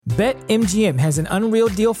BetMGM has an unreal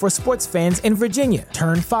deal for sports fans in Virginia.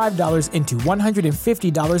 Turn $5 into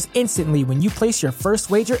 $150 instantly when you place your first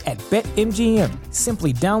wager at BetMGM.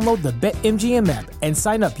 Simply download the BetMGM app and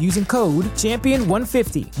sign up using code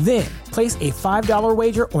Champion150. Then, place a $5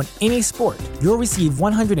 wager on any sport. You'll receive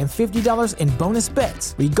 $150 in bonus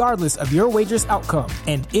bets, regardless of your wager's outcome.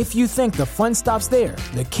 And if you think the fun stops there,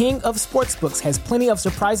 the King of Sportsbooks has plenty of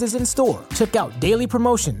surprises in store. Check out daily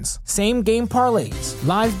promotions, same-game parlays,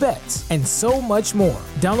 live bets, and so much more.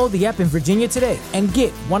 Download the app in Virginia today and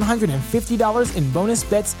get $150 in bonus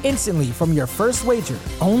bets instantly from your first wager.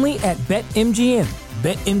 Only at BetMGM.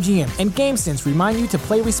 BetMGM and GameSense remind you to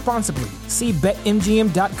play responsibly. See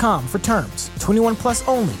BetMGM.com for terms. 21 plus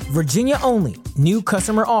only. Virginia only. New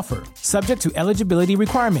customer offer. Subject to eligibility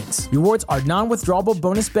requirements. Rewards are non-withdrawable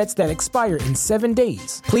bonus bets that expire in 7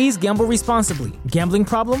 days. Please gamble responsibly. Gambling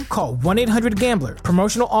problem? Call 1-800-GAMBLER.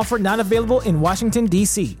 Promotional offer not available in Washington,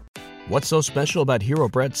 D.C. What's so special about Hero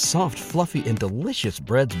Bread's soft, fluffy, and delicious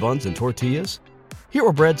breads, buns, and tortillas?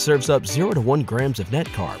 Hero Bread serves up 0 to 1 grams of net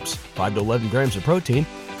carbs, 5 to 11 grams of protein,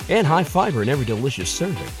 and high fiber in every delicious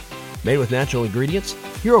serving. Made with natural ingredients,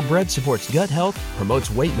 Hero Bread supports gut health, promotes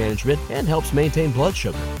weight management, and helps maintain blood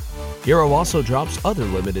sugar. Hero also drops other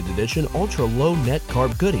limited edition ultra-low net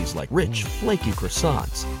carb goodies like rich, flaky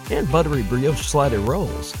croissants and buttery brioche slider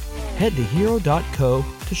rolls. Head to hero.co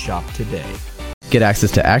to shop today. Get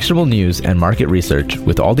access to actionable news and market research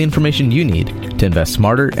with all the information you need to invest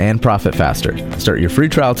smarter and profit faster. Start your free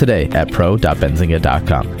trial today at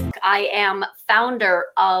pro.benzinga.com. I am founder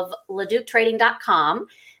of LeducTrading.com,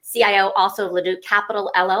 CIO also of Leduc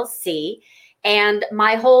Capital LLC. And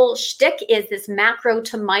my whole shtick is this macro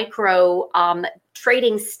to micro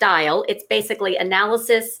trading style. It's basically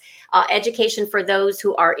analysis, education for those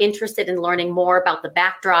who are interested in learning more about the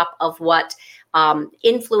backdrop of what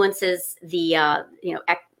influences the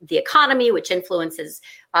economy, which influences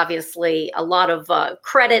obviously a lot of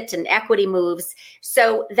credit and equity moves.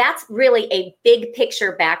 So that's really a big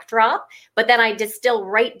picture backdrop. But then I distill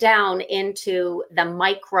right down into the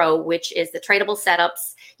micro, which is the tradable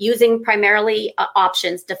setups using primarily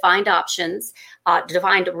options, defined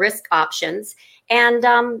risk options. And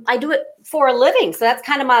I do it for a living. So that's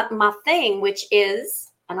kind of my thing, which is,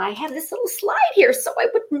 and I have this little slide here, so I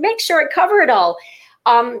would make sure I cover it all.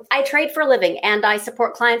 I trade for a living, and I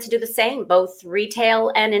support clients to do the same, both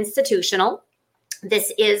retail and institutional.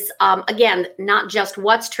 This is, again, not just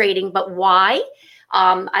what's trading, but why.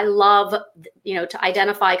 I love, to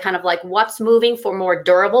identify kind of like what's moving for more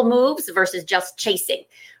durable moves versus just chasing,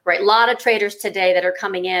 right? A lot of traders today that are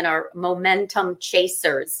coming in are momentum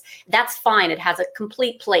chasers. That's fine. It has a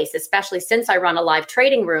complete place, especially since I run a live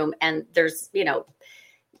trading room and there's,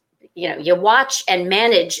 you watch and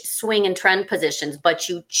manage swing and trend positions, but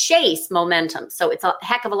you chase momentum. So it's a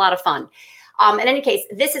heck of a lot of fun. In any case,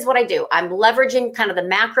 this is what I do. I'm leveraging kind of the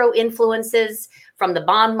macro influences from the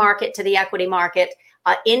bond market to the equity market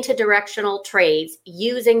into directional trades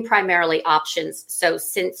using primarily options. So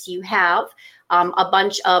since you have a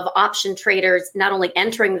bunch of option traders not only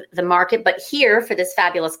entering the market, but here for this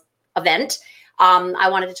fabulous event, I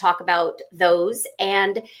wanted to talk about those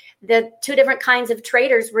and the two different kinds of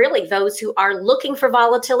traders, really, those who are looking for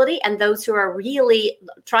volatility and those who are really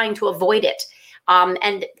trying to avoid it.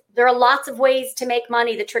 And there are lots of ways to make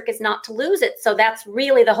money. The trick is not to lose it. So that's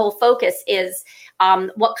really the whole focus is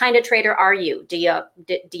what kind of trader are you? Do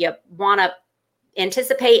you want to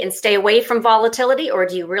anticipate and stay away from volatility, or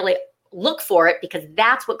do you really look for it because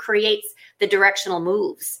that's what creates the directional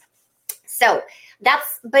moves? So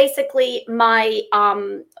that's basically my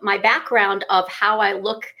my background of how I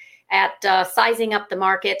look at sizing up the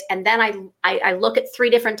market. And then I look at 3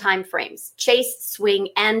 different time frames: chase, swing,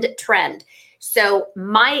 and trend. So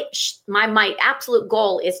my absolute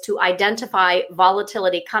goal is to identify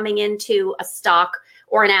volatility coming into a stock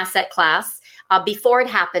or an asset class before it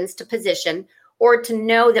happens, to position, or to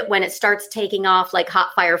know that when it starts taking off like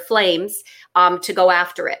hot fire flames, to go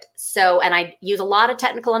after it. So, and I use a lot of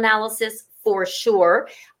technical analysis for sure.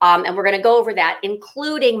 And we're going to go over that,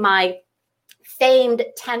 including my famed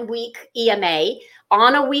 10-week EMA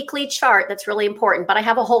on a weekly chart. That's really important. But I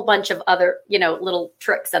have a whole bunch of other, little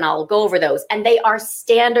tricks, and I'll go over those. And they are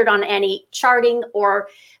standard on any charting or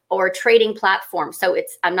trading platform. So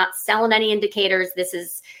I'm not selling any indicators. This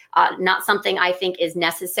is not something I think is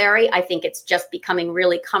necessary. I think it's just becoming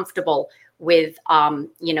really comfortable with,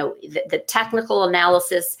 the technical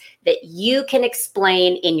analysis that you can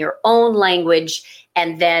explain in your own language,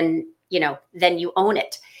 and then you own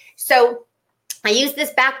it. So I use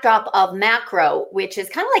this backdrop of macro, which is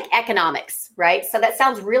kind of like economics, right? So that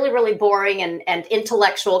sounds really, really boring and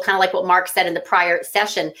intellectual, kind of like what Mark said in the prior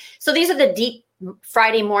session. So these are the deep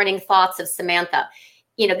Friday morning thoughts of Samantha.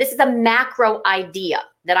 This is a macro idea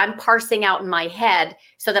that I'm parsing out in my head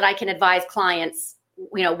so that I can advise clients,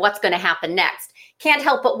 what's going to happen next. Can't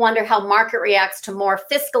help but wonder how market reacts to more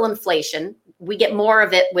fiscal inflation. We get more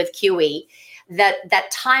of it with QE.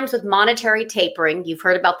 That times with monetary tapering, you've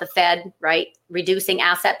heard about the Fed, right? Reducing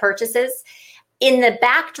asset purchases. In the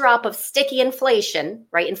backdrop of sticky inflation,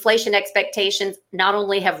 right? Inflation expectations not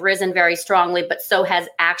only have risen very strongly, but so has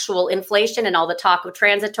actual inflation, and all the talk of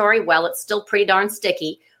transitory. Well, it's still pretty darn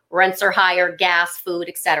sticky. Rents are higher, gas, food,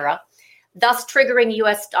 etc., thus triggering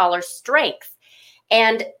US dollar strength.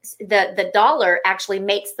 And the dollar actually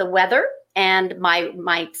makes the weather. And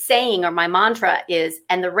my saying or my mantra is,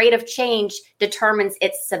 and the rate of change determines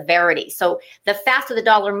its severity. So the faster the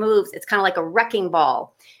dollar moves, it's kind of like a wrecking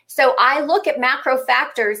ball. So I look at macro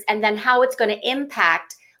factors and then how it's going to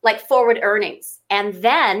impact like forward earnings. And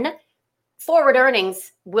then forward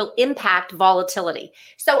earnings will impact volatility.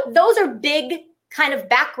 So those are big kind of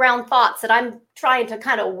background thoughts that I'm trying to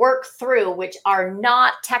kind of work through, which are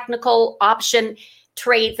not technical option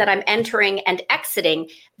trades that I'm entering and exiting.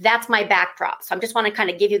 That's my backdrop. So I just want to kind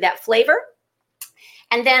of give you that flavor.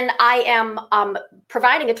 And then I am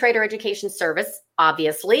providing a trader education service,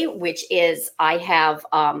 obviously, which is I have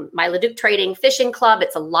my Leduc Trading Fishing Club.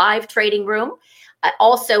 It's a live trading room.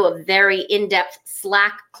 Also a very in-depth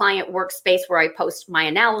Slack client workspace where I post my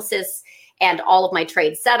analysis and all of my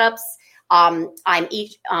trade setups. I'm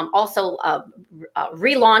also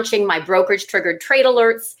relaunching my brokerage triggered trade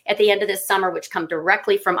alerts at the end of this summer, which come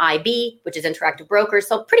directly from IB, which is Interactive Brokers.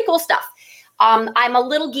 So pretty cool stuff. I'm a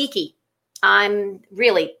little geeky. I'm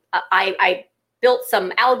really, I built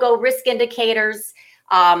some algo risk indicators.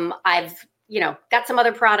 I've, got some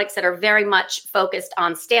other products that are very much focused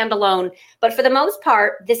on standalone. But for the most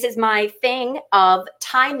part, this is my thing of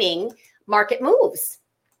timing market moves.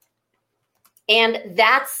 And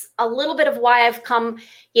that's a little bit of why I've come,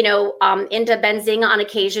 into Benzinga on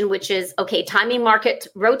occasion, which is, timing market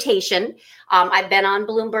rotation. I've been on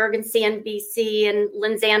Bloomberg and CNBC and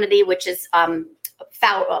Linsanity, which is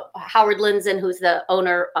Howard Lindzon, who's the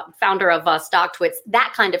founder of StockTwits,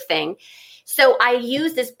 that kind of thing. So I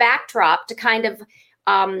use this backdrop to kind of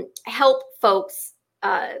help folks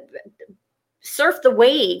surf the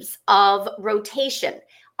waves of rotation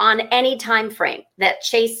on any time frame, that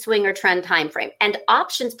chase, swing, or trend time frame. And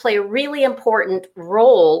options play a really important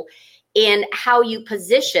role in how you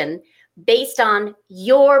position based on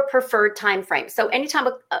your preferred time frame. So anytime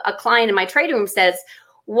a client in my trading room says,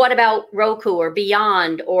 what about Roku or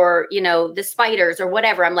Beyond or, the spiders or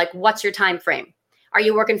whatever, I'm like, what's your time frame? Are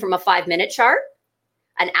you working from a 5-minute chart,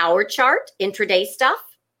 an hour chart, intraday stuff?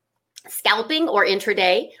 Scalping or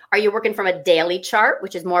intraday? Are you working from a daily chart,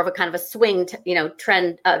 which is more of a kind of a swing,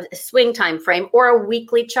 trend, swing time frame, or a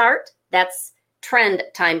weekly chart? That's trend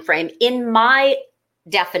time frame in my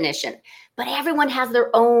definition. But everyone has their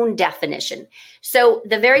own definition. So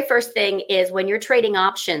the very first thing is when you're trading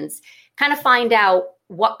options, kind of find out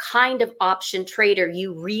what kind of option trader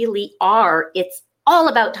you really are. It's all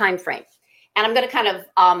about time frame. And I'm going to kind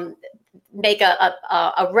of make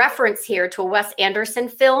a reference here to a Wes Anderson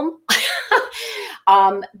film.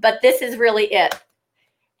 But this is really it.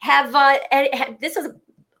 This was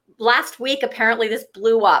last week. Apparently this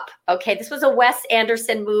blew up. Okay. This was a Wes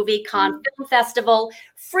Anderson movie, Cannes Film Festival.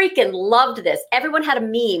 Freaking loved this. Everyone had a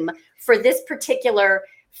meme for this particular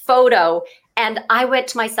photo. And I went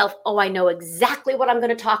to myself, I know exactly what I'm going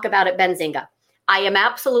to talk about at Benzinga. I am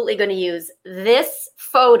absolutely going to use this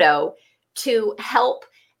photo to help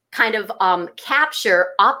kind of capture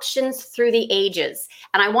options through the ages.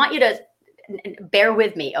 And I want you to bear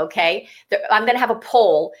with me, okay? I'm going to have a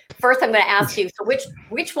poll. First, I'm going to ask you, so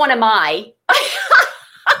which one am I?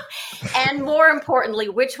 And more importantly,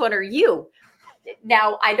 which one are you?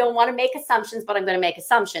 Now, I don't want to make assumptions, but I'm going to make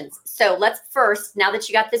assumptions. So let's first, now that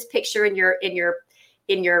you got this picture in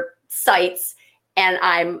your sights, and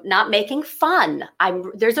I'm not making fun.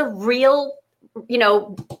 There's a real,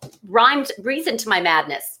 rhymed reason to my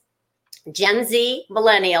madness. Gen Z,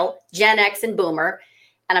 Millennial, Gen X, and Boomer.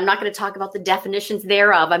 And I'm not going to talk about the definitions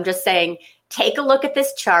thereof. I'm just saying, take a look at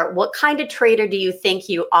this chart. What kind of trader do you think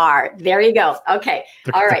you are? There you go. Okay.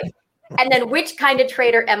 All right. And then which kind of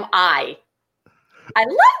trader am I? I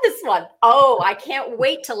love this one. Oh, I can't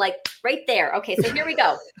wait to right there. Okay. So here we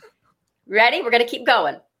go. Ready? We're going to keep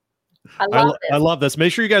going. I love this.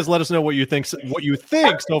 Make sure you guys let us know what you think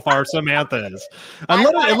so far Samantha is. And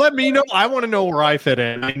let me know. I want to know where I fit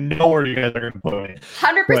in. I know where you guys are going to put me.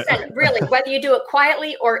 100%. Really, whether you do it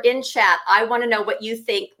quietly or in chat, I want to know what you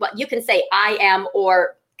think. What you can say, I am,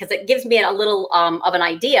 or because it gives me a little of an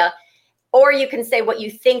idea, or you can say what you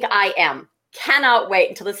think I am. Cannot wait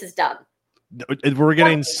until this is done. We're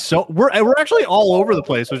getting we're actually all over the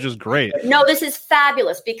place, which is great. No, this is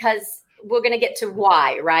fabulous because we're going to get to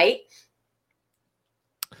why, right?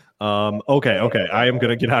 Okay. I am going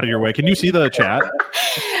to get out of your way. Can you see the chat?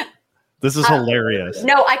 This is hilarious.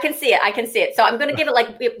 No, I can see it. So I'm going to give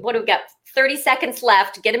it what do we got? 30 seconds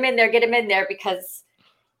left. Get them in there because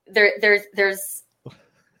there's.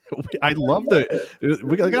 I love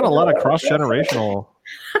we got a lot of cross-generational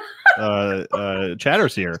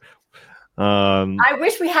chatters here. I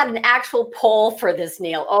wish we had an actual poll for this,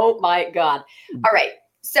 Neil. Oh my God. All right.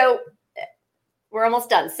 So we're almost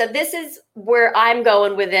done. So this is where I'm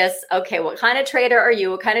going with this. Okay. What kind of trader are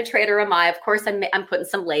you? What kind of trader am I? Of course, I'm putting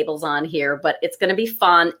some labels on here, but it's going to be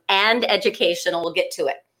fun and educational. We'll get to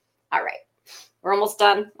it. All right. We're almost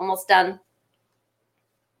done.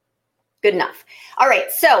 Good enough. All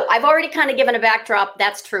right. So I've already kind of given a backdrop.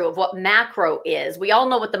 That's true of what macro is. We all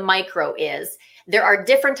know what the micro is. There are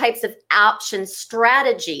different types of option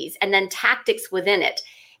strategies and then tactics within it.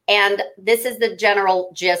 And this is the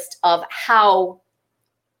general gist of how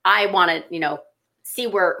I want to,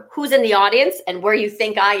 see who's in the audience and where you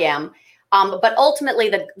think I am. But ultimately,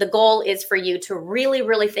 the goal is for you to really,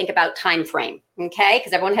 really think about time frame, okay?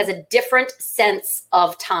 Because everyone has a different sense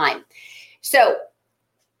of time. So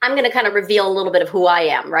I'm going to kind of reveal a little bit of who I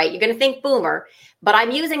am, right? You're going to think boomer, but I'm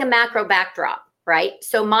using a macro backdrop, right?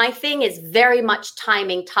 So my thing is very much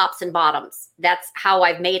timing tops and bottoms. That's how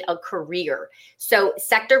I've made a career. So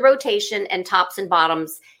sector rotation and tops and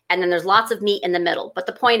bottoms, and then there's lots of meat in the middle. But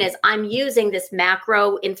the point is I'm using this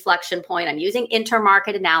macro inflection point. I'm using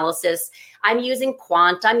intermarket analysis. I'm using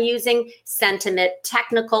quant. I'm using sentiment,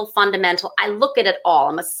 technical, fundamental. I look at it all.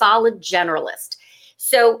 I'm a solid generalist.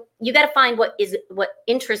 So you got to find what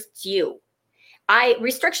interests you.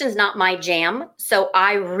 Restriction is not my jam. So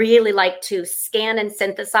I really like to scan and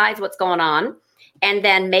synthesize what's going on and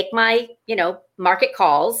then make my, market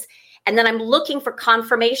calls. And then I'm looking for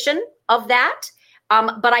confirmation of that.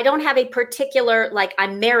 But I don't have a particular,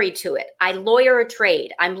 I'm married to it. I lawyer a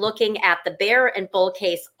trade. I'm looking at the bear and bull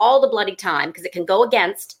case all the bloody time because it can go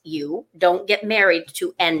against you. Don't get married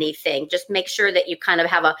to anything. Just make sure that you kind of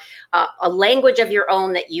have a language of your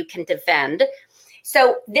own that you can defend.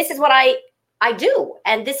 So this is what I do.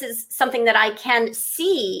 And this is something that I can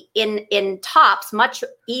see in tops much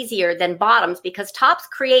easier than bottoms because tops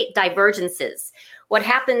create divergences. What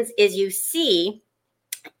happens is you see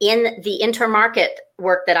in the intermarket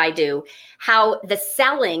work that I do, how the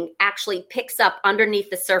selling actually picks up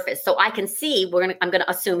underneath the surface. So I can see, I'm going to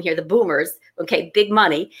assume here the boomers, okay, big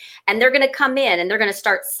money, and they're going to come in and they're going to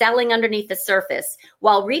start selling underneath the surface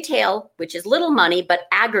while retail, which is little money, but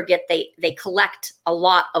aggregate, they collect a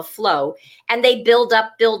lot of flow and they build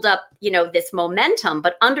up, this momentum,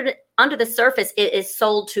 but under the surface, it is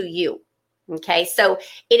sold to you. Okay, so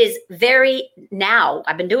it is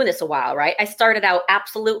I've been doing this a while, right? I started out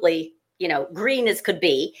absolutely, green as could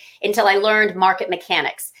be until I learned market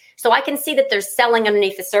mechanics. So I can see that there's selling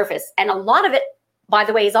underneath the surface. And a lot of it, by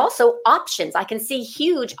the way, is also options. I can see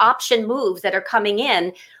huge option moves that are coming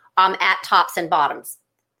in at tops and bottoms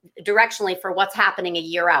directionally for what's happening a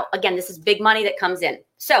year out. Again, this is big money that comes in.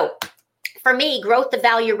 So for me, growth to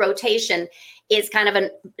value rotation is kind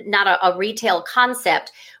of not a retail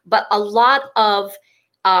concept, but a lot of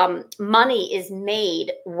money is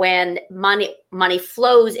made when money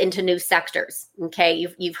flows into new sectors. Okay,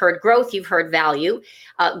 you've heard growth, you've heard value,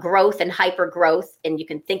 growth and hyper growth, and you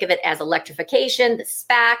can think of it as electrification, the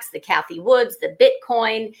SPACs, the Cathie Woods, the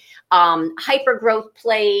Bitcoin, hyper growth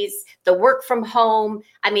plays, the work from home.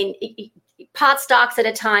 Pot stocks at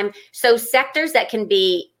a time. So sectors that can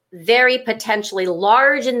be very potentially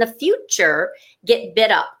large in the future get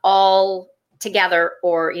bid up all together,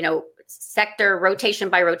 or sector rotation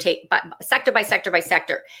by sector by sector by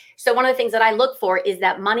sector. So one of the things that I look for is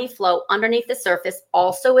that money flow underneath the surface,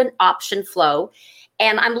 also an option flow,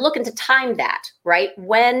 and I'm looking to time that, right?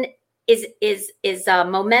 When is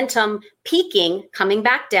momentum peaking, coming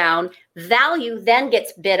back down, value then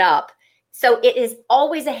gets bid up. So it is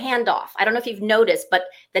always a handoff. I don't know if you've noticed, but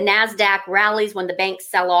the NASDAQ rallies when the banks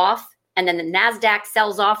sell off, and then the NASDAQ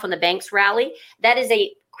sells off when the banks rally. That is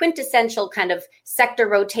a quintessential kind of sector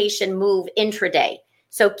rotation move intraday.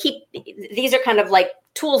 So these are kind of like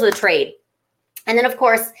tools of the trade. And then, of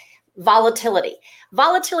course, Volatility.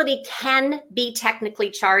 Volatility can be technically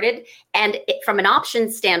charted. And from an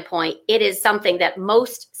options standpoint, it is something that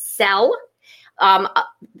most sell.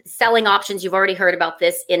 Selling options, you've already heard about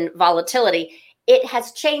this in volatility. It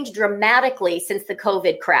has changed dramatically since the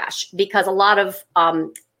COVID crash because a lot of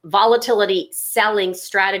volatility selling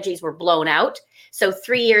strategies were blown out. So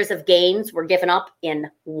 3 years of gains were given up in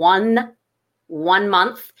one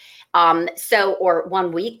month. Or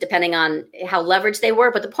 1 week, depending on how leveraged they were.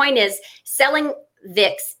 But the point is, selling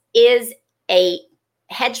VIX is a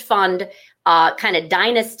hedge fund kind of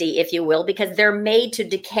dynasty, if you will, because they're made to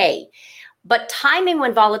decay. But timing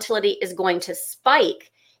when volatility is going to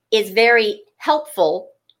spike is very helpful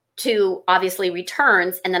to obviously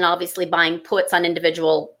returns, and then obviously buying puts on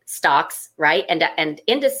individual stocks, right? And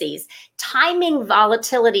indices. Timing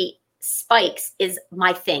volatility spikes is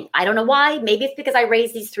my thing. I don't know why. Maybe it's because I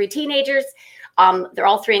raised these 3 teenagers. They're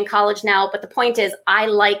all 3 in college now. But the point is, I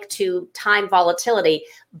like to time volatility,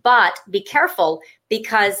 but be careful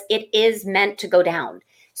because it is meant to go down.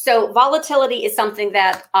 So volatility is something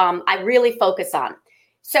that I really focus on.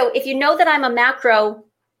 So if you know that I'm a macro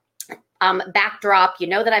backdrop, you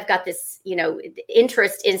know that I've got this,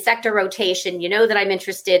 interest in sector rotation, you know that I'm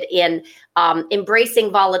interested in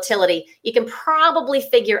embracing volatility, you can probably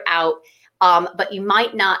figure out, but you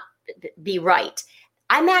might not be right.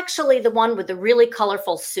 I'm actually the one with the really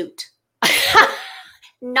colorful suit,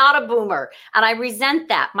 not a boomer. And I resent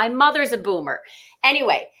that. My mother's a boomer.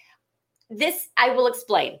 Anyway, this I will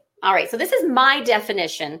explain. All right. So this is my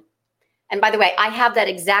definition. And by the way, I have that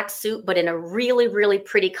exact suit, but in a really, really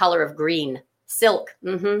pretty color of green. Silk.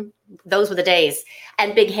 Those were the days.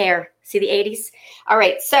 And big hair. See the 80s? All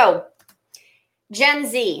right. So Gen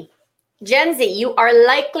Z. Gen Z, you are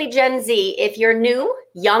likely Gen Z if you're new,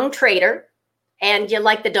 young trader, and you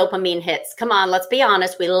like the dopamine hits. Come on, let's be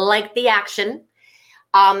honest. We like the action.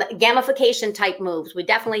 Gamification type moves. We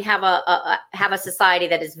definitely have a society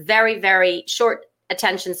that is very, very short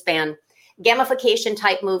attention span. Gamification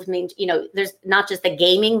type moves means, there's not just the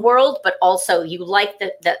gaming world, but also you like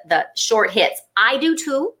the short hits. I do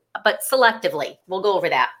too, but selectively. We'll go over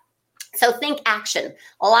that. So think action,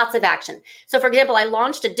 lots of action. So for example, I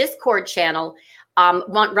launched a Discord channel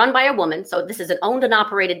run by a woman. So this is an owned and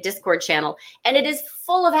operated Discord channel, and it is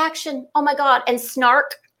full of action. Oh my God. And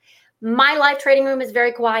snark. My live trading room is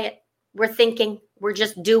very quiet. We're thinking, we're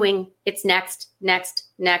just doing. It's next.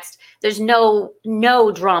 There's no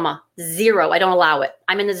drama, zero. I don't allow it.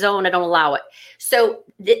 I'm in the zone. I don't allow it. So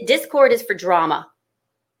Discord is for drama.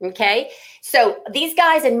 Okay. So these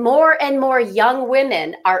guys and more young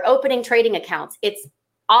women are opening trading accounts. It's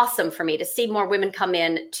awesome for me to see more women come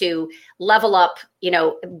in to level up,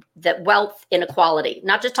 the wealth inequality,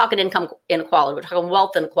 not just talking income inequality, we're talking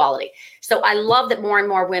wealth inequality. So I love that more and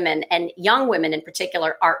more women, and young women in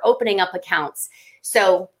particular, are opening up accounts.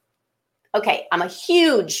 So, okay, I'm a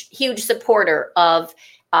huge supporter of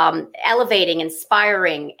elevating,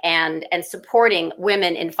 inspiring, and supporting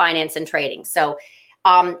women in finance and trading. So,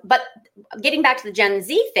 but getting back to the Gen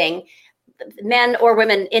Z thing, men or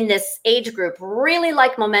women in this age group really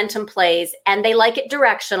like momentum plays, and they like it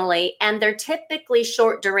directionally, and they're typically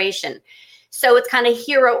short duration. So it's kind of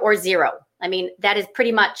hero or zero. I mean, that is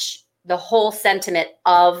pretty much the whole sentiment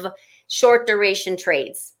of short duration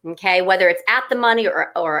trades. Okay. Whether it's at the money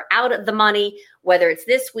or out of the money, whether it's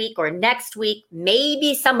this week or next week,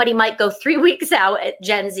 maybe somebody might go 3 weeks out at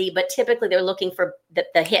Gen Z, but typically they're looking for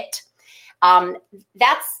the hit.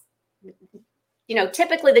 That's,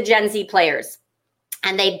 typically the Gen Z players,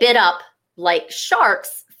 and they bid up like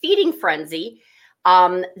sharks, feeding frenzy,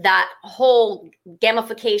 that whole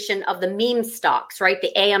gamification of the meme stocks, right?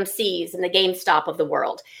 The AMCs and the GameStop of the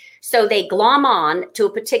world. So they glom on to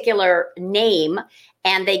a particular name,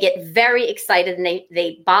 and they get very excited, and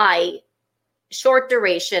they buy short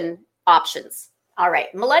duration options. All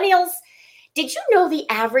right, millennials, did you know the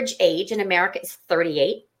average age in America is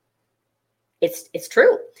 38? It's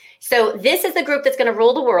true. So this is the group that's going to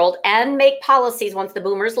rule the world and make policies once the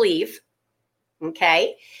boomers leave.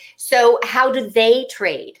 Okay. So how do they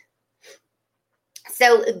trade?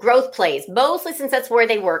 So growth plays, mostly since that's where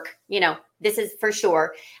they work. This is for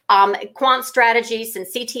sure. Quant strategies,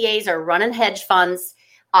 since CTAs are running hedge funds,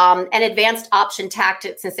 and advanced option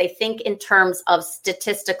tactics, since they think in terms of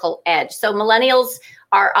statistical edge. So millennials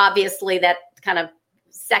are obviously that kind of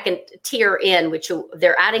second tier in, which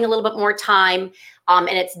they're adding a little bit more time, and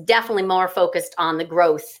it's definitely more focused on the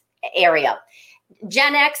growth area.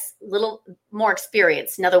 Gen X, little more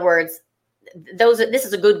experience. In other words, this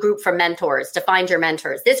is a good group for mentors, to find your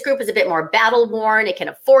mentors. This group is a bit more battle worn. It can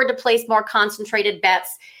afford to place more concentrated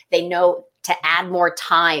bets. They know to add more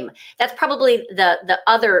time. That's probably the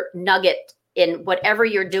other nugget in whatever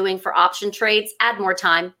you're doing for option trades. Add more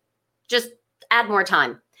time. Just add more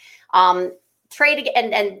time. Trade,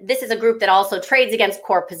 and this is a group that also trades against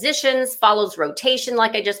core positions, follows rotation,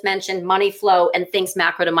 like I just mentioned, money flow, and thinks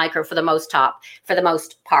macro to micro for the most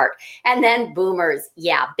part. And then boomers,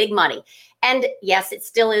 yeah, big money. And yes, it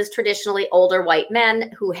still is traditionally older white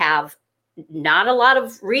men who have not a lot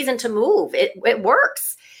of reason to move. It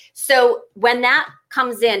works. So when that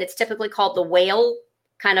comes in, it's typically called the whale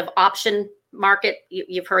kind of option market.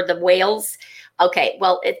 You've heard the whales. Okay,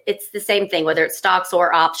 well, it's the same thing, whether it's stocks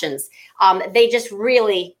or options. They just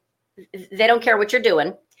really, they don't care what you're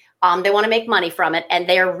doing. They want to make money from it, and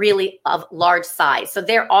they're really of large size. So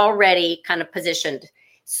they're already kind of positioned.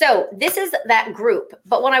 So this is that group.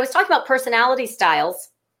 But when I was talking about personality styles,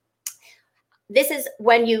 this is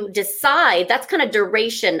when you decide, that's kind of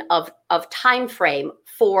duration of time frame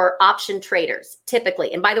for option traders,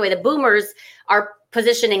 typically. And by the way, the boomers are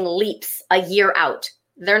positioning leaps a year out.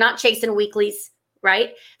 They're not chasing weeklies,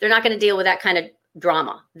 right? They're not going to deal with that kind of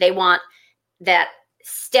drama. They want that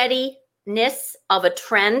steadiness of a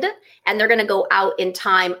trend, and they're going to go out in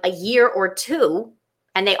time a year or two.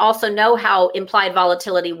 And they also know how implied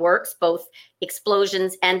volatility works, both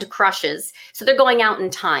explosions and crushes. So they're going out in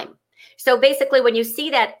time. So basically, when you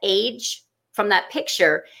see that age from that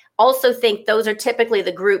picture, also think those are typically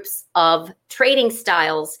the groups of trading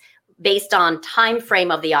styles based on time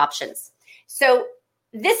frame of the options. So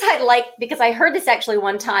this I like because I heard this actually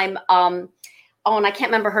one time. And I can't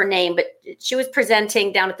remember her name, but she was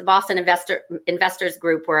presenting down at the Boston Investors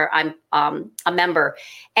Group where I'm a member.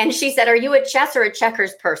 And she said, "Are you a chess or a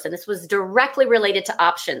checkers person?" This was directly related to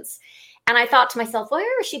options. And I thought to myself,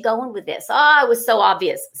 where is she going with this? It was so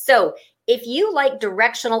obvious. So if you like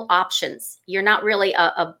directional options, you're not really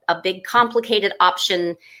a big complicated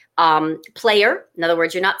option player. In other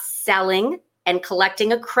words, you're not selling and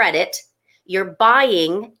collecting a credit. You're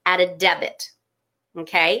buying at a debit.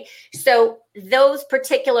 Okay. So those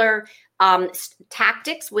particular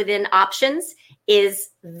tactics within options is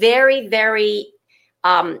very, very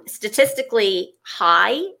statistically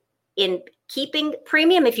high in keeping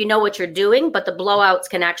premium if you know what you're doing, but the blowouts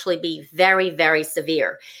can actually be very, very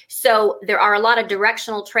severe. So there are a lot of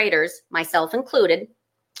directional traders, myself included,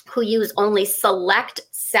 who use only select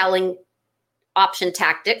selling option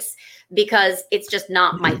tactics because it's just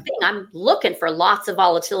not my thing. I'm looking for lots of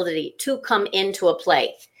volatility to come into a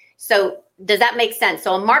play. So does that make sense?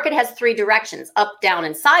 So a market has three directions, up, down,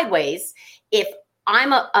 and sideways. If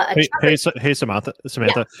I'm Hey, Samantha,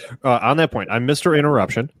 yeah. On that point, I'm Mr.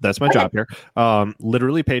 Interruption. That's my job here.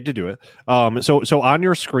 Literally paid to do it. So on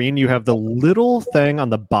your screen, you have the little thing on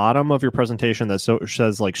the bottom of your presentation that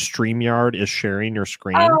says like StreamYard is sharing your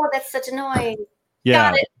screen. Oh, that's such annoying.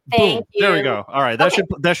 Yeah. Got it. Thank you. There we go. All right.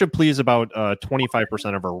 That should please about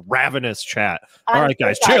 25% of our ravenous chat. All right,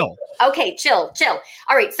 guys, chill. Okay, chill.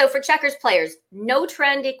 All right. So for checkers players, no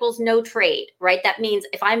trend equals no trade, right? That means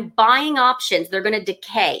if I'm buying options, they're going to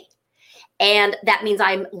decay. And that means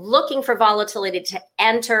I'm looking for volatility to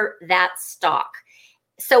enter that stock.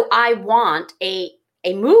 So I want a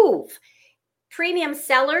move. Premium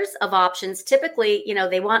sellers of options, typically,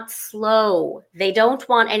 they want slow. They don't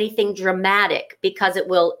want anything dramatic because it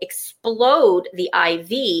will explode the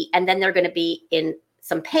IV and then they're going to be in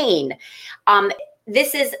some pain.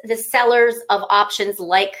 This is the sellers of options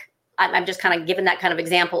like, I'm just kind of giving that kind of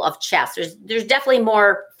example of chess. There's definitely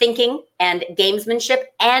more thinking and gamesmanship,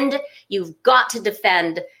 and you've got to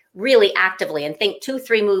defend really actively and think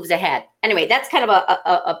 2-3 moves ahead. Anyway, that's kind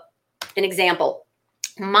of an example.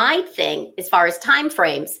 My thing, as far as time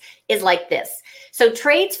frames, is like this. So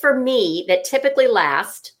trades for me that typically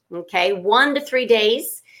last, 1 to 3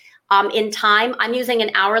 days in time. I'm using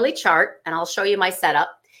an hourly chart, and I'll show you my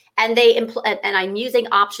setup. And I'm using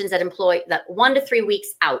options that employ that 1 to 3 weeks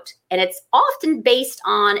out, and it's often based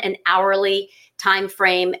on an hourly time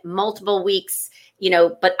frame, multiple weeks.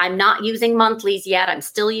 But I'm not using monthlies yet. I'm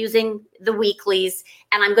still using the weeklies,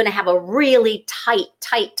 and I'm going to have a really tight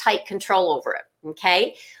control over it.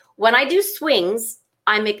 Okay. When I do swings,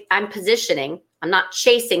 I'm positioning. I'm not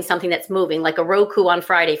chasing something that's moving, like a Roku on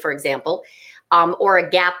Friday, for example, or a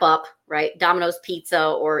Gap Up, right? Domino's Pizza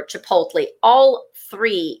or Chipotle. All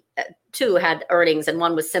three, two had earnings, and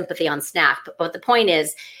one was Sympathy on Snack. But the point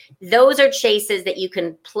is, those are chases that you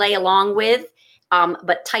can play along with,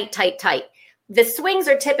 but tight. The swings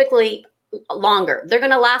are typically longer. They're going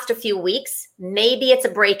to last a few weeks. Maybe it's a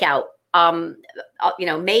breakout.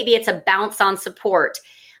 Maybe it's a bounce on support,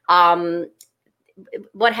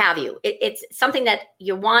 what have you. It's something that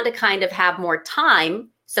you want to kind of have more time.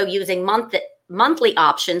 So using monthly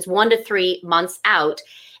options 1 to 3 months out.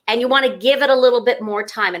 And you want to give it a little bit more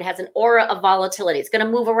time. It has an aura of volatility. It's going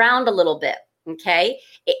to move around a little bit. Okay.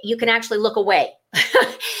 You can actually look away.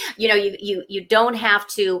 You don't have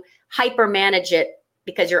to hyper manage it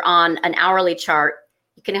because you're on an hourly chart.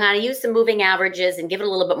 You can kind of use some moving averages and give it a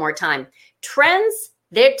little bit more time. Trends,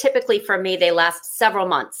 they're typically, for me, they last several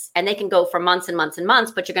months, and they can go for months and months and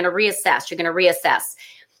months, but you're going to reassess.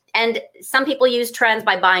 And some people use trends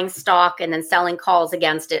by buying stock and then selling calls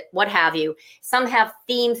against it, what have you. Some have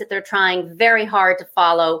themes that they're trying very hard to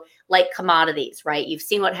follow, like commodities, right? You've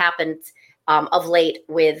seen what happened of late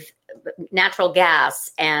with natural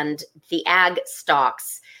gas and the ag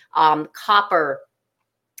stocks, copper,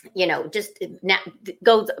 just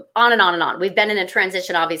goes on and on and on. We've been in a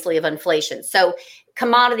transition, obviously, of inflation. So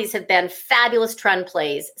commodities have been fabulous trend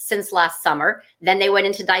plays since last summer. Then they went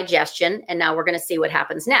into digestion, and now we're going to see what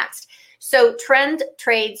happens next. So trend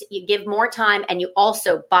trades, you give more time, and you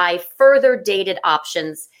also buy further dated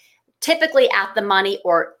options, typically at the money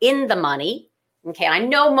or in the money. Okay, I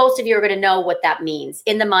know most of you are going to know what that means.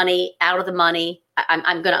 In the money, out of the money.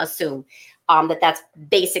 I'm going to assume that's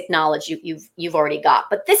basic knowledge you've already got.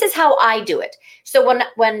 But this is how I do it. So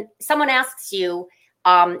when someone asks you,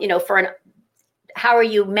 how are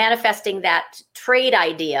you manifesting that trade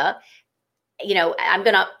idea? I'm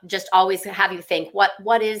going to just always have you think,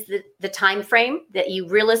 what is the time frame that you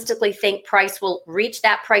realistically think price will reach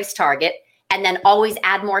that price target, and then always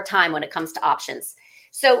add more time when it comes to options.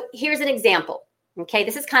 So here's an example. Okay,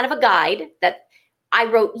 this is kind of a guide that I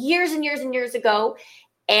wrote years and years and years ago,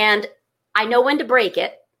 and I know when to break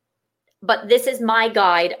it, but this is my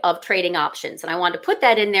guide of trading options. And I wanted to put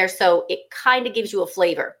that in there so it kind of gives you a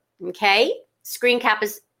flavor. Okay, screen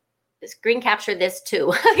capture this too.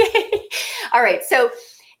 Okay, all right. So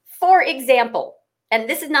for example, and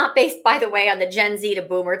this is not based, by the way, on the Gen Z to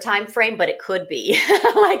Boomer time frame, but it could be.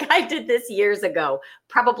 Like I did this years ago,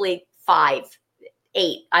 probably 5,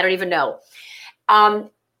 8, I don't even know.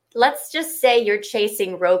 Let's just say you're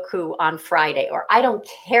chasing Roku on Friday, or I don't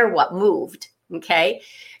care what moved. Okay.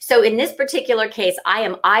 So in this particular case, I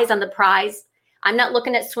am eyes on the prize. I'm not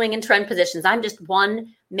looking at swing and trend positions. I'm just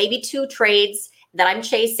 1, maybe 2 trades that I'm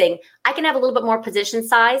chasing. I can have a little bit more position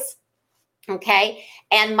size. Okay.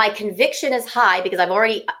 And my conviction is high because I've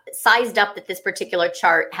already sized up that this particular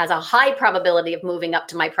chart has a high probability of moving up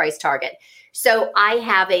to my price target. So I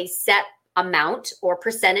have a set amount or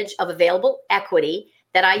percentage of available equity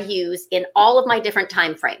that I use in all of my different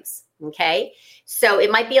time frames. Okay. So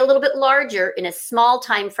it might be a little bit larger in a small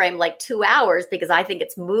time frame, like 2 hours, because I think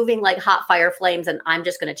it's moving like hot fire flames and I'm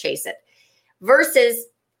just going to chase it. Versus,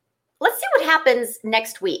 let's see what happens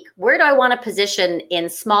next week. Where do I want to position in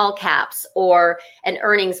small caps or an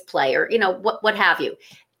earnings play, or what have you?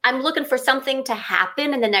 I'm looking for something to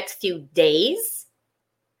happen in the next few days.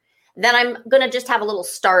 Then I'm going to just have a little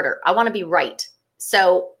starter. I want to be right.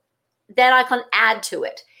 So then I can add to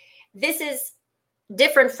it. This is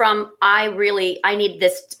different from I need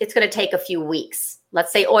this. It's going to take a few weeks.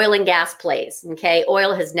 Let's say oil and gas plays. Okay.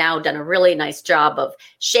 Oil has now done a really nice job of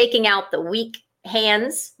shaking out the weak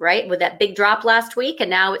hands, right? With that big drop last week. And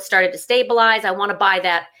now it started to stabilize. I want to buy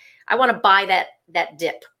that. I want to buy that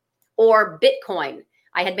dip. Or Bitcoin.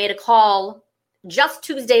 I had made a call just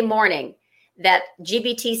Tuesday morning that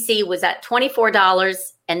GBTC was at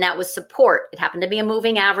 $24, and that was support. It happened to be a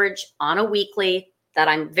moving average on a weekly that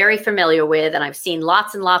I'm very familiar with, and I've seen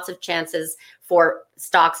lots and lots of chances for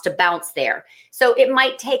stocks to bounce there. So it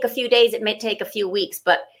might take a few days, it may take a few weeks,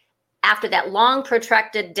 but after that long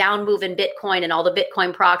protracted down move in Bitcoin and all the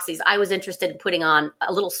Bitcoin proxies, I was interested in putting on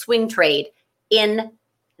a little swing trade in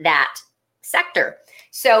that sector.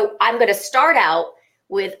 So I'm going to start out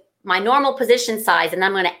with my normal position size, and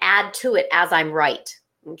I'm going to add to it as I'm right.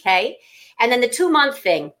 Okay. And then the 2-month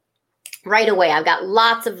thing, right away, I've got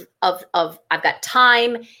lots of I've got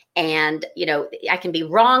time, and I can be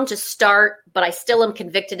wrong to start, but I still am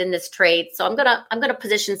convicted in this trade. So I'm gonna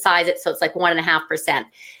position size it so it's like 1.5%.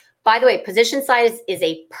 By the way, position size is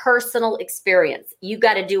a personal experience. You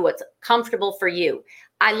got to do what's comfortable for you.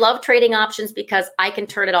 I love trading options because I can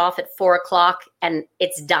turn it off at 4:00 and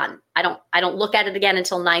it's done. I don't look at it again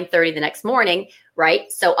until 9:30 the next morning,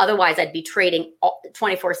 right? So otherwise I'd be trading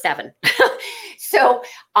 24/7. So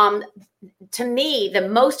to me, the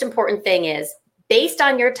most important thing is, based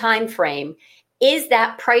on your time frame, is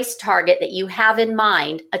that price target that you have in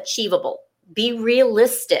mind achievable? Be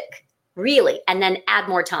realistic, really, and then add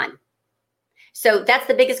more time. So that's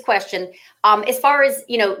the biggest question. As far as,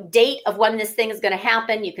 date of when this thing is going to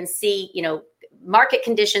happen, you can see, market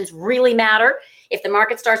conditions really matter. If the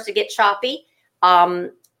market starts to get choppy,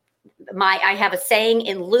 I have a saying: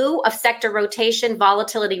 in lieu of sector rotation,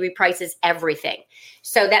 volatility reprices everything.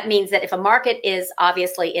 So that means that if a market is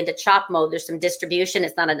obviously into chop mode, there's some distribution,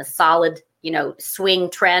 it's not in a solid, swing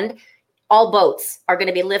trend, all boats are going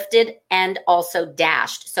to be lifted and also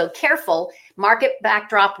dashed. So careful, market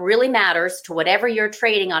backdrop really matters to whatever you're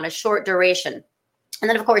trading on a short duration. And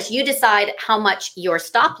then of course you decide how much your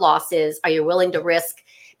stop loss is, are you willing to risk?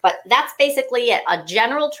 But that's basically it, a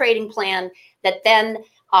general trading plan that then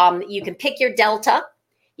you can pick your delta,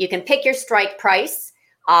 you can pick your strike price,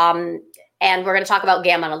 and we're going to talk about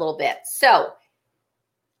gamma in a little bit. So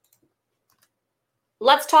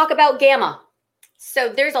let's talk about gamma. So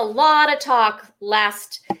there's a lot of talk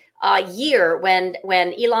last year when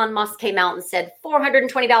Elon Musk came out and said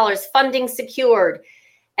 $420 funding secured,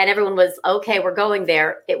 and everyone was, okay, we're going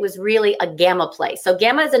there. It was really a gamma play. So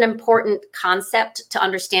gamma is an important concept to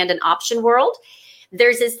understand in option world.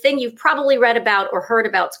 There's this thing you've probably read about or heard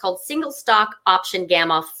about. It's called single stock option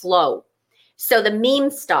gamma flow. So the meme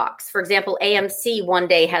stocks, for example, AMC one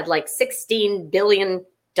day had like $16 billion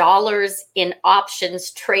in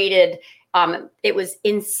options traded. It was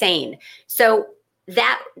insane. So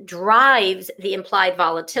that drives the implied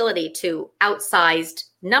volatility to outsized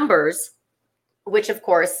numbers, which of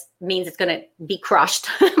course means it's going to be crushed.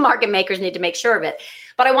 Market makers need to make sure of it.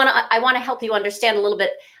 But I want to help you understand a little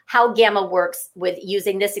bit how gamma works with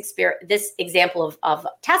using this example of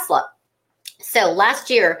Tesla. So last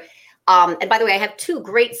year, and by the way, I have two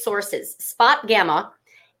great sources. Spot Gamma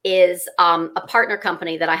is a partner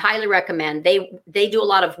company that I highly recommend. They do a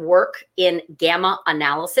lot of work in gamma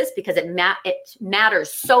analysis because it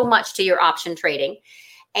matters so much to your option trading.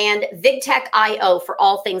 And VigTech.io for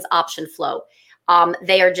all things option flow.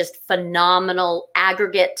 They are just phenomenal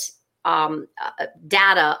aggregate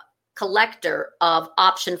data collector of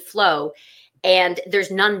option flow. And there's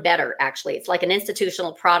none better, actually. It's like an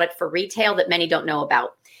institutional product for retail that many don't know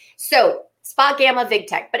about. So Spot Gamma,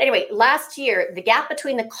 VigTech. But anyway, last year, the gap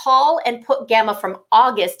between the call and put gamma from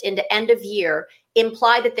August into end of year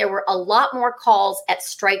implied that there were a lot more calls at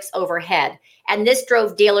strikes overhead. And this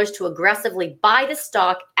drove dealers to aggressively buy the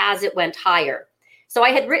stock as it went higher. So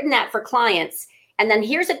I had written that for clients. And then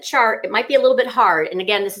here's a chart. It might be a little bit hard. And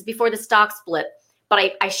again, this is before the stock split.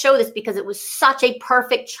 But I show this because it was such a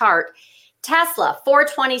perfect chart. Tesla,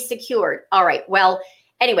 420 secured. All right. Well,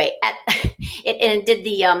 anyway, it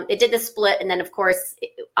did the split. And then, of course,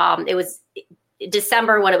 it was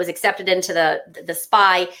December when it was accepted into the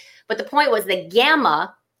SPY. But the point was the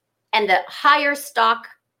gamma and the higher stock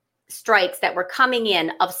strikes that were coming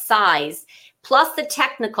in of size, plus the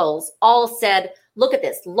technicals all said, look at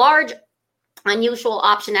this, large unusual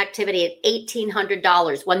option activity at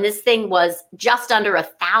 $1,800 when this thing was just under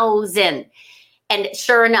 1,000. And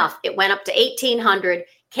sure enough, it went up to 1,800,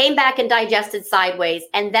 came back and digested sideways.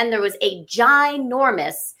 And then there was a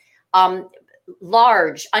ginormous,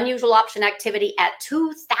 large unusual option activity at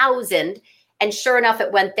 2,000. And sure enough,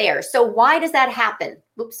 it went there. So why does that happen?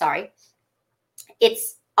 Oops, sorry.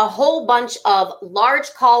 It's a whole bunch of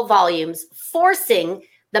large call volumes forcing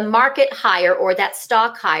the market higher or that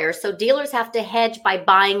stock higher. So dealers have to hedge by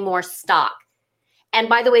buying more stock. And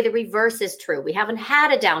by the way, the reverse is true. We haven't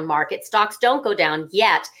had a down market. Stocks don't go down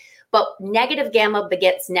yet, but negative gamma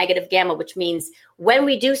begets negative gamma, which means when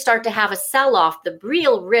we do start to have a sell-off, the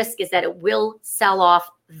real risk is that it will sell off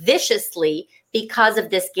viciously because of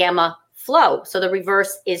this gamma flow. So the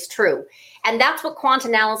reverse is true. And that's what quant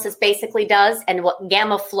analysis basically does and what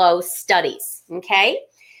gamma flow studies. Okay.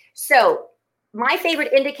 So my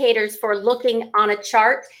favorite indicators for looking on a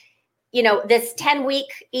chart, this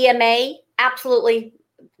 10-week EMA, absolutely.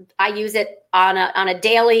 I use it on a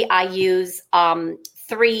daily. I use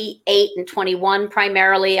 3, 8, and 21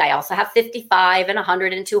 primarily. I also have 55 and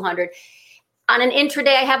 100 and 200. On an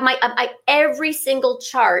intraday, I have my every single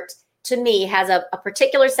chart to me has a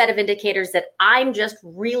particular set of indicators that I'm just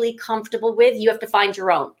really comfortable with. You have to find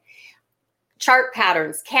your own. Chart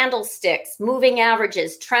patterns, candlesticks, moving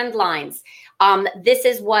averages, trend lines. This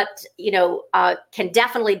is what, can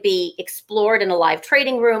definitely be explored in a live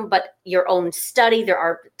trading room, but your own study. There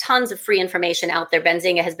are tons of free information out there.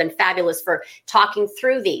 Benzinga has been fabulous for talking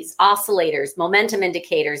through these oscillators, momentum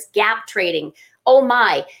indicators, gap trading. Oh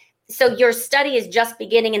my. So your study is just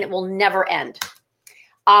beginning and it will never end.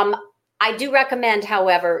 I do recommend,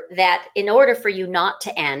 however, that in order for you not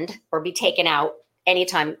to end or be taken out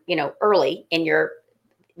anytime, early in your,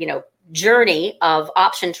 journey of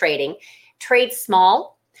option trading, trade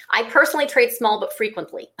small. I personally trade small, but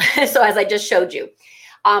frequently. So as I just showed you,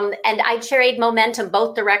 and I trade momentum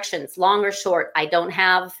both directions, long or short. I don't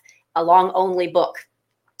have a long only book.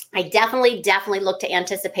 I definitely look to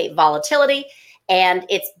anticipate volatility and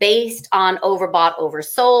it's based on overbought,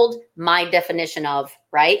 oversold, my definition of,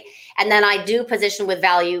 right? And then I do position with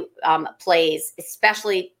value plays,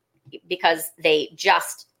 especially because they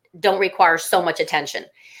just don't require so much attention.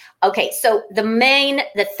 Okay, so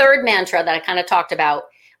the third mantra that I kind of talked about,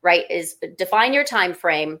 right, is define your time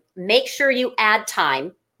frame. Make sure you add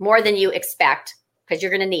time more than you expect, because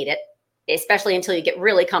you're going to need it, especially until you get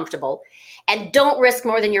really comfortable. And don't risk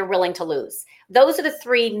more than you're willing to lose. Those are the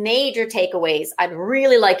three major takeaways I'd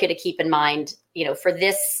really like you to keep in mind, for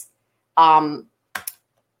this, for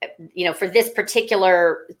this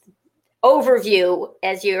particular overview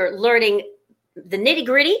as you're learning the nitty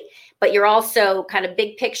gritty, but you're also kind of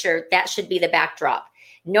big picture. That should be the backdrop.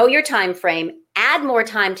 Know your time frame, add more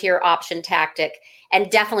time to your option tactic, and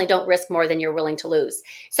definitely don't risk more than you're willing to lose.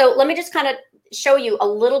 So let me just kind of show you a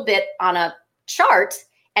little bit on a chart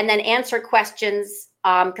and then answer questions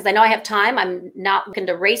because I know I have time. I'm not looking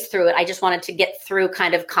to race through it. I just wanted to get through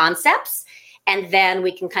kind of concepts, and then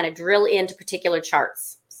we can kind of drill into particular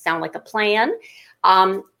charts. Sound like a plan?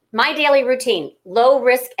 My daily routine, low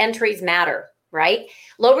risk entries matter, right?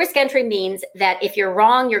 Low risk entry means that if you're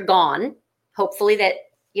wrong, you're gone. Hopefully that,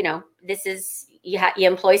 this is, you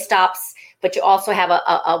employ stops, but you also have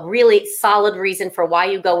a really solid reason for why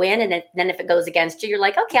you go in. And then if it goes against you, you're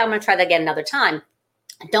like, okay, I'm going to try that again another time.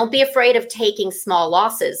 Don't be afraid of taking small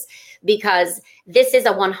losses, because this is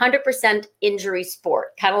a 100% injury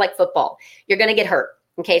sport, kind of like football. You're going to get hurt.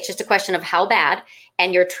 Okay. It's just a question of how bad,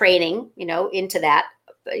 and your training, into that,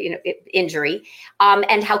 injury,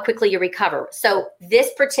 and how quickly you recover. So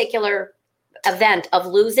this particular event of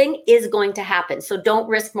losing is going to happen. So don't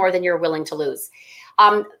risk more than you're willing to lose.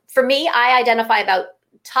 For me, I identify about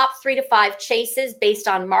top 3 to 5 chases based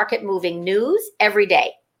on market moving news every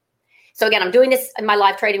day. So again, I'm doing this in my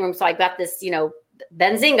live trading room. So I got this,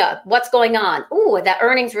 Benzinga, what's going on? Ooh, that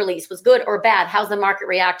earnings release was good or bad. How's the market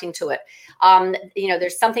reacting to it?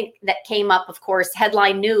 There's something that came up, of course,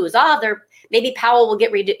 headline news. Maybe Powell will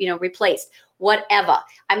get replaced. Whatever.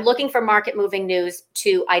 I'm looking for market moving news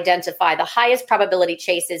to identify the highest probability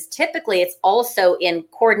chases. Typically, it's also in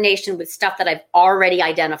coordination with stuff that I've already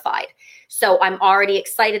identified. So I'm already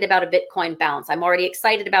excited about a Bitcoin bounce. I'm already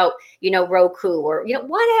excited about, Roku or,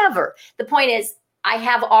 whatever. The point is, I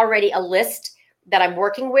have already a list that I'm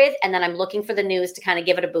working with, and then I'm looking for the news to kind of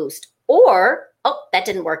give it a boost. Or, that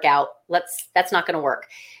didn't work out. That's not going to work.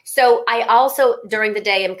 So I also, during the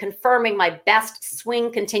day, am confirming my best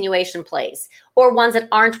swing continuation plays, or ones that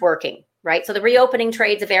aren't working, right? So the reopening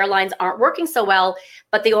trades of airlines aren't working so well,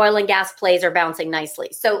 but the oil and gas plays are bouncing nicely.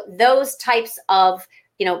 So those types of,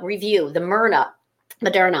 review, the mRNA,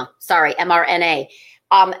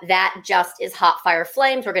 that just is hot fire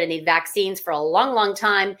flames. We're going to need vaccines for a long, long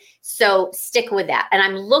time. So stick with that. And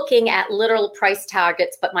I'm looking at literal price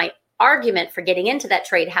targets, but my argument for getting into that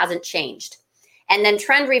trade hasn't changed. And then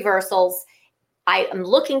trend reversals, I am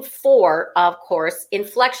looking for, of course,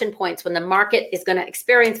 inflection points when the market is going to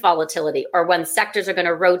experience volatility or when sectors are going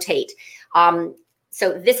to rotate.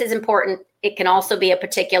 So this is important. It can also be a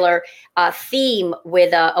particular theme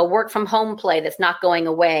with a work from home play that's not going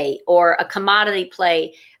away, or a commodity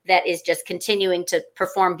play that is just continuing to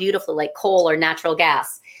perform beautifully, like coal or natural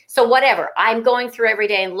gas. So whatever, I'm going through every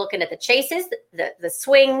day and looking at the chases, the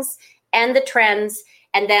swings, and the trends.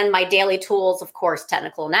 And then my daily tools, of course,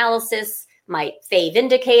 technical analysis, my fave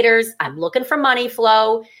indicators. I'm looking for money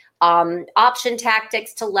flow, option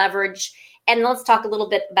tactics to leverage. And let's talk a little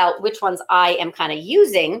bit about which ones I am kind of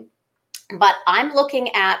using. But I'm looking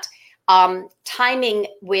at timing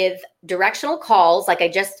with directional calls, like I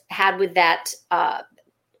just had with that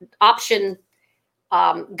option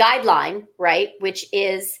guideline, right? Which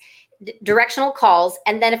is directional calls.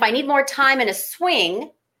 And then if I need more time in a swing,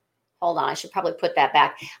 hold on, I should probably put that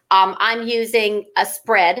back. I'm using a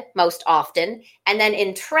spread most often. And then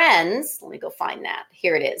in trends, let me go find that.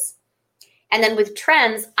 Here it is. And then with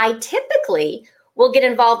trends, I typically will get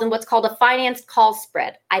involved in what's called a financed call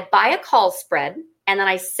spread. I buy a call spread and then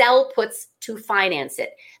I sell puts to finance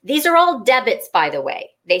it. These are all debits, by the way.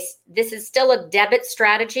 This is still a debit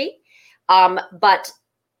strategy. But,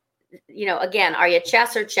 again, are you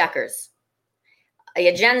chess or checkers? Are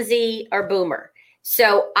you Gen Z or boomer?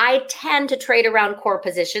 So I tend to trade around core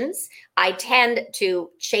positions. I tend to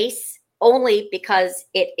chase only because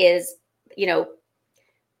it is,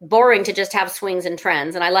 boring to just have swings and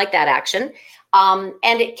trends. And I like that action. And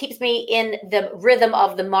it keeps me in the rhythm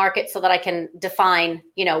of the market so that I can define,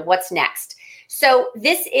 what's next. So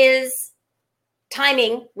this is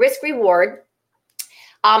timing, risk reward.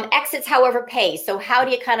 Exits, however, pay. So how do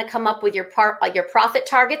you kind of come up with your profit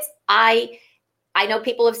targets? I know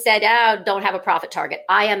people have said, don't have a profit target.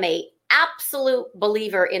 I am a absolute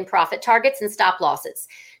believer in profit targets and stop losses.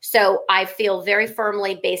 So I feel very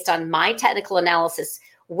firmly, based on my technical analysis,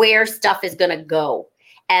 where stuff is going to go.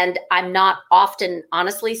 And I'm not often,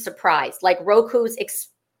 honestly, surprised. Like Roku's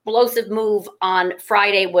explosive move on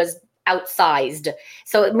Friday was outsized.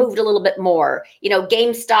 So it moved a little bit more.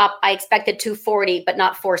 GameStop, I expected 240, but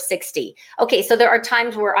not 460. Okay, so there are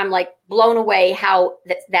times where I'm like blown away how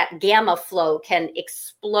that gamma flow can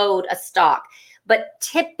explode a stock. But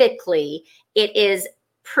typically it is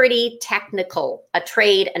pretty technical, a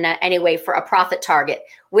trade and anyway for a profit target,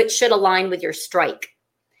 which should align with your strike.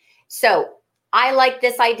 So I like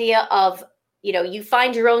this idea of, you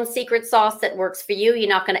find your own secret sauce that works for you. You're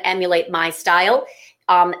not going to emulate my style.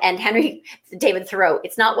 And David Thoreau,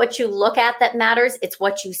 it's not what you look at that matters. It's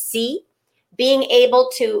what you see. Being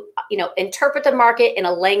able to, interpret the market in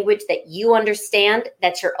a language that you understand,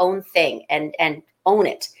 that's your own thing, and own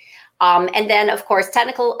it. And then, of course,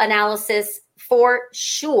 technical analysis for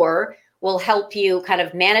sure will help you kind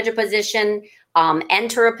of manage a position,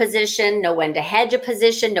 enter a position, know when to hedge a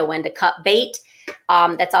position, know when to cut bait.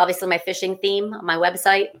 That's obviously my fishing theme on my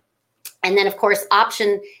website. And then, of course,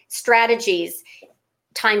 option strategies,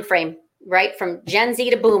 time frame, right? From Gen Z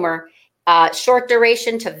to boomer, short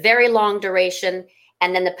duration to very long duration,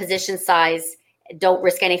 and then the position size. Don't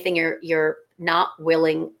risk anything you're not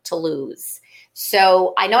willing to lose.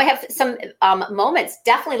 So I know I have some moments.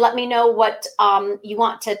 Definitely let me know what you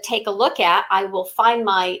want to take a look at. I will find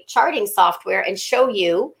my charting software and show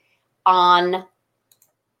you on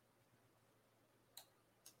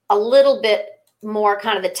a little bit more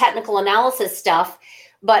kind of the technical analysis stuff.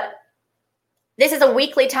 But this is a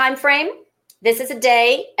weekly time frame. This is a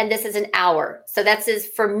day, and this is an hour. So that's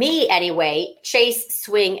for me anyway, chase,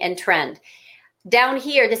 swing, and trend. Down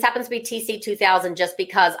here, this happens to be TC2000 just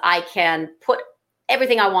because I can put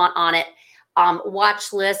everything I want on it.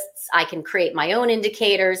 Watch lists, I can create my own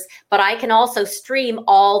indicators, but I can also stream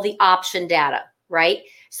all the option data, right?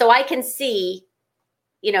 So I can see,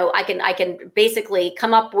 I can basically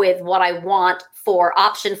come up with what I want for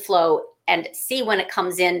option flow and see when it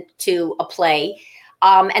comes in to a play.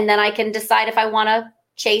 And then I can decide if I want to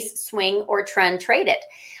chase, swing, or trend trade it.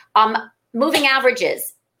 Moving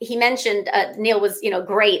averages. He mentioned, Neil was,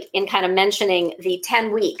 great in kind of mentioning the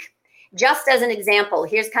 10-week. Just as an example,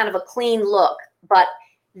 here's kind of a clean look, but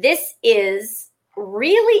this is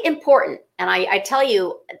really important. And I tell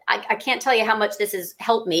you, I can't tell you how much this has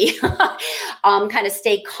helped me kind of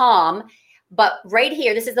stay calm. But right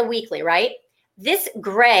here, this is the weekly, right? This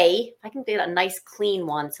gray, I can get a nice clean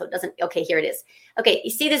one so it doesn't, okay, here it is. Okay, you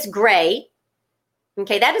see this gray?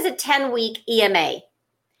 Okay, that is a 10-week EMA.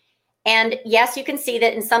 And yes, you can see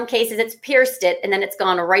that in some cases it's pierced it and then it's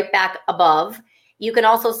gone right back above. You can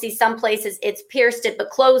also see some places it's pierced it but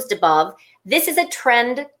closed above. This is a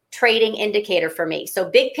trend trading indicator for me. So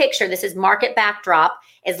big picture, this is market backdrop.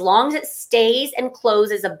 As long as it stays and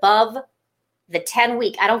closes above the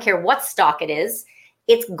 10-week, I don't care what stock it is,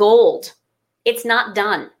 it's gold. It's not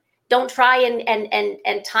done. Don't try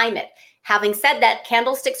and time it. Having said that,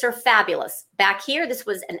 candlesticks are fabulous. Back here, this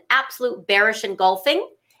was an absolute bearish engulfing.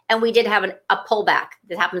 And we did have a pullback.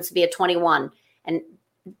 That happens to be a 21. And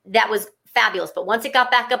that was fabulous. But once it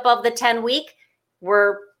got back above the 10-week,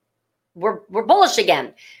 we're bullish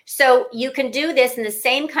again. So you can do this in the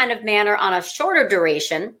same kind of manner on a shorter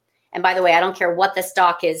duration. And by the way, I don't care what the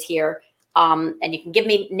stock is here. And you can give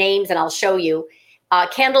me names and I'll show you.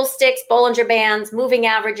 Candlesticks, Bollinger Bands, moving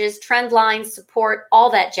averages, trend lines, support, all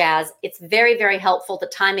that jazz. It's very, very helpful to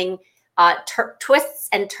timing twists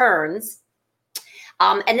and turns.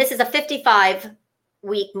 And this is a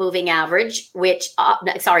 55-week moving average,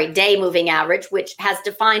 day moving average, which has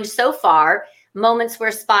defined so far moments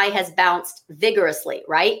where SPY has bounced vigorously,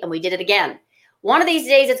 right? And we did it again. One of these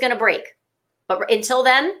days it's going to break. But until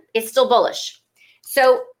then, it's still bullish.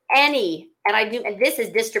 So and this is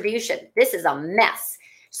distribution. This is a mess.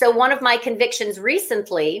 So one of my convictions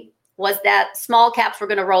recently was that small caps were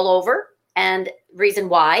going to roll over. And reason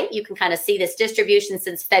why, you can kind of see this distribution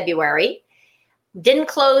since February. Didn't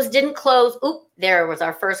close. Oop, there was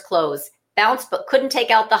our first close. Bounced, but couldn't take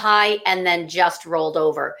out the high and then just rolled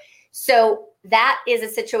over. So that is a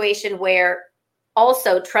situation where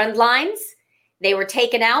also trend lines, they were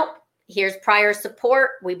taken out. Here's prior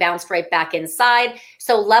support. We bounced right back inside.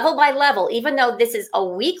 So level by level, even though this is a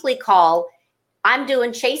weekly call, I'm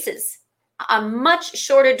doing chases, a much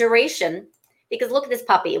shorter duration, because look at this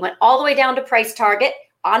puppy. It went all the way down to price target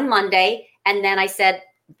on Monday. And then I said,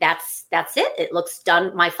 that's it. It looks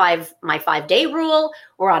done. My 5-day rule.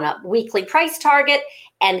 We're on a weekly price target,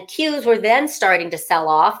 and Qs were then starting to sell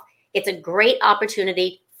off. It's a great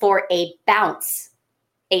opportunity for a bounce.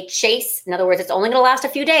 a chase. In other words, it's only going to last a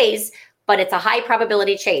few days, but it's a high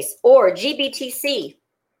probability chase. Or GBTC.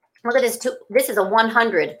 Look at this. This is a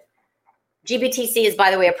 100. GBTC is, by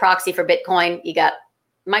the way, a proxy for Bitcoin. You got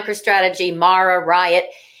MicroStrategy, Mara, Riot.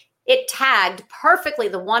 It tagged perfectly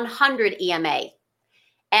the 100 EMA.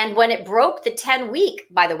 And when it broke the 10-week,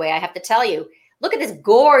 by the way, I have to tell you, look at this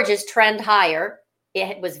gorgeous trend higher.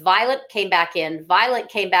 It was violent, came back in, violent,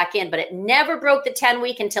 came back in, but it never broke the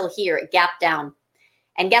 10-week until here. It gapped down.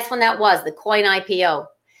 And guess when that was? The coin IPO.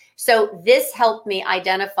 So this helped me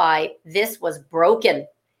identify this was broken.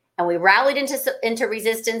 And we rallied into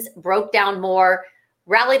resistance, broke down more,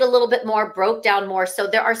 rallied a little bit more, broke down more. So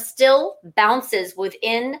there are still bounces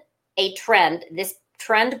within a trend. This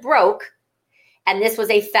trend broke, and this was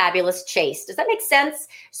a fabulous chase. Does that make sense?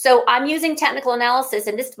 So I'm using technical analysis,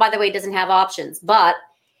 and this, by the way, doesn't have options. But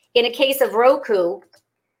in a case of Roku,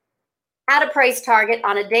 had a price target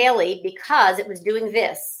on a daily because it was doing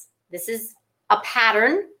this. This is a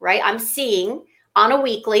pattern, right? I'm seeing on a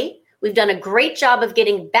weekly. We've done a great job of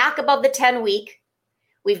getting back above the 10-week.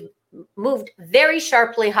 We've moved very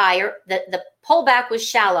sharply higher. The pullback was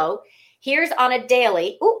shallow. Here's on a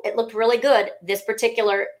daily. Ooh, it looked really good. This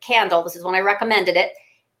particular candle, this is when I recommended it.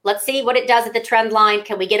 Let's see what it does at the trend line.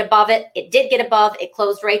 Can we get above it? It did get above. It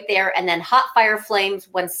closed right there. And then hot fire flames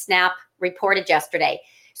when Snap reported yesterday.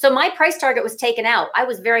 So my price target was taken out. I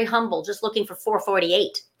was very humble, just looking for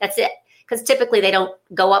 448. That's it. Because typically they don't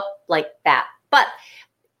go up like that. But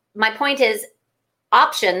my point is,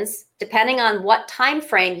 options, depending on what time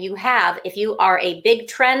frame you have, if you are a big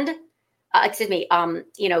trend,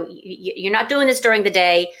 you're not doing this during the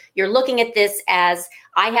day. You're looking at this as,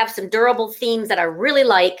 I have some durable themes that I really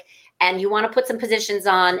like, and you want to put some positions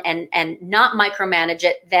on and not micromanage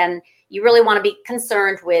it, then you really want to be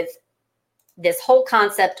concerned with this whole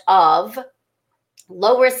concept of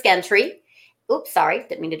low risk entry. Oops, sorry,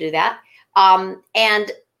 didn't mean to do that.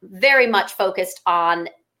 And very much focused on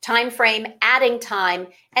time frame, adding time,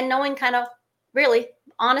 and knowing kind of really,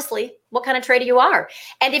 honestly, what kind of trader you are.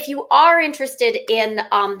 And if you are interested in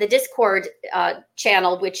the Discord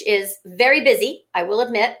channel, which is very busy, I will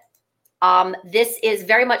admit, this is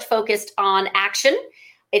very much focused on action.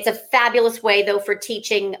 It's a fabulous way, though, for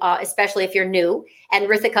teaching, especially if you're new. And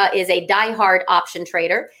Rithika is a diehard option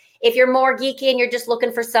trader. If you're more geeky and you're just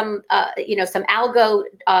looking for some algo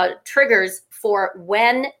triggers for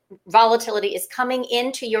when volatility is coming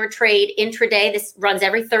into your trade intraday, this runs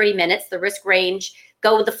every 30 minutes. The risk range,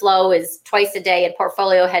 go with the flow, is twice a day, and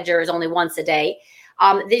Portfolio Hedger is only once a day.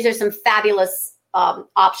 These are some fabulous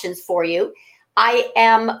options for you. I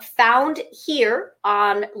am found here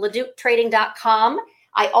on LeducTrading.com.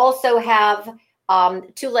 I also have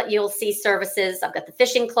you'll see services. I've got the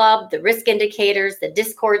Fishing Club, the risk indicators, the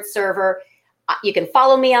Discord server. You can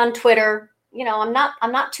follow me on Twitter. You know,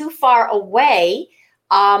 I'm not too far away.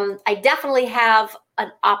 I definitely have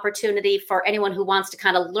an opportunity for anyone who wants to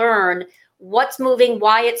kind of learn what's moving,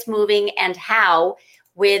 why it's moving, and how,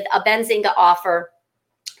 with a Benzinga offer,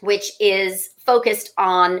 which is focused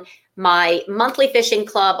on my monthly Fishing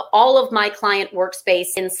Club, all of my client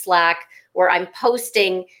workspace in Slack, where I'm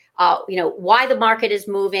posting why the market is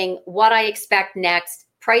moving, what I expect next,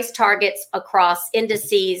 price targets across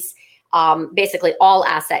indices, basically all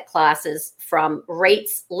asset classes, from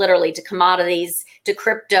rates literally to commodities to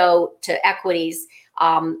crypto to equities.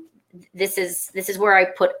 This is where I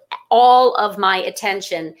put all of my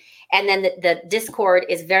attention. And then the Discord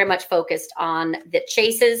is very much focused on the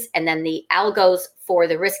chases and then the algos for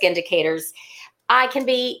the risk indicators. I can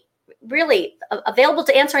be really available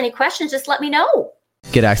to answer any questions. Just let me know.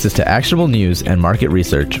 Get access to actionable news and market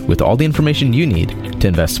research with all the information you need to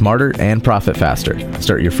invest smarter and profit faster.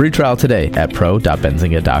 Start your free trial today at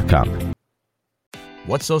pro.benzinga.com.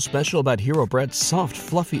 What's so special about Hero Bread's soft,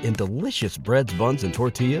 fluffy, and delicious breads, buns, and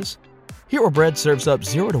tortillas? Hero Bread serves up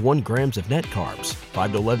 0 to 1 grams of net carbs,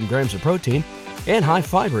 5 to 11 grams of protein, and high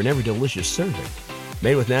fiber in every delicious serving.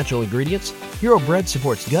 Made with natural ingredients, Hero Bread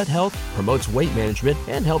supports gut health, promotes weight management,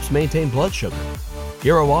 and helps maintain blood sugar.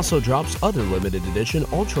 Hero also drops other limited edition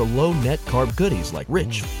ultra-low net carb goodies like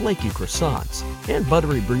rich, flaky croissants and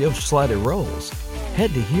buttery brioche slider rolls.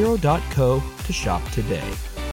 Head to hero.co to shop today.